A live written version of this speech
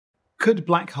Could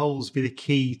black holes be the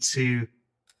key to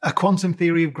a quantum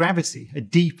theory of gravity, a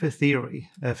deeper theory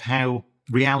of how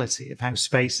reality, of how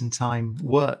space and time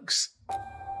works?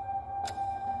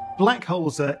 Black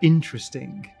holes are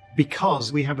interesting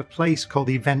because we have a place called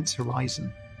the event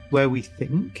horizon, where we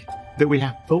think that we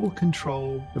have full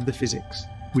control of the physics.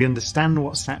 We understand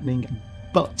what's happening,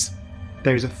 but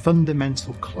there is a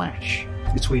fundamental clash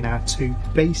between our two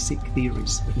basic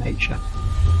theories of nature,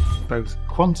 both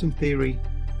quantum theory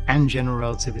and general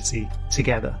relativity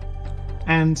together.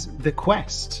 And the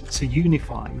quest to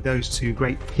unify those two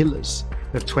great pillars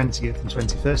of 20th and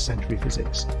 21st century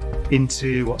physics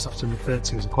into what's often referred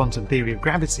to as a quantum theory of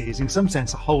gravity is in some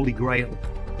sense a holy grail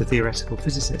for theoretical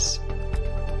physicists.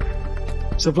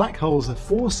 So black holes are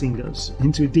forcing us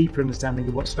into a deeper understanding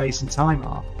of what space and time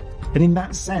are. And in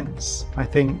that sense, I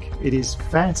think it is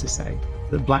fair to say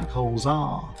that black holes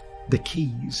are the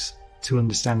keys to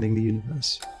understanding the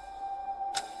universe.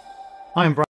 I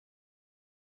am Brian.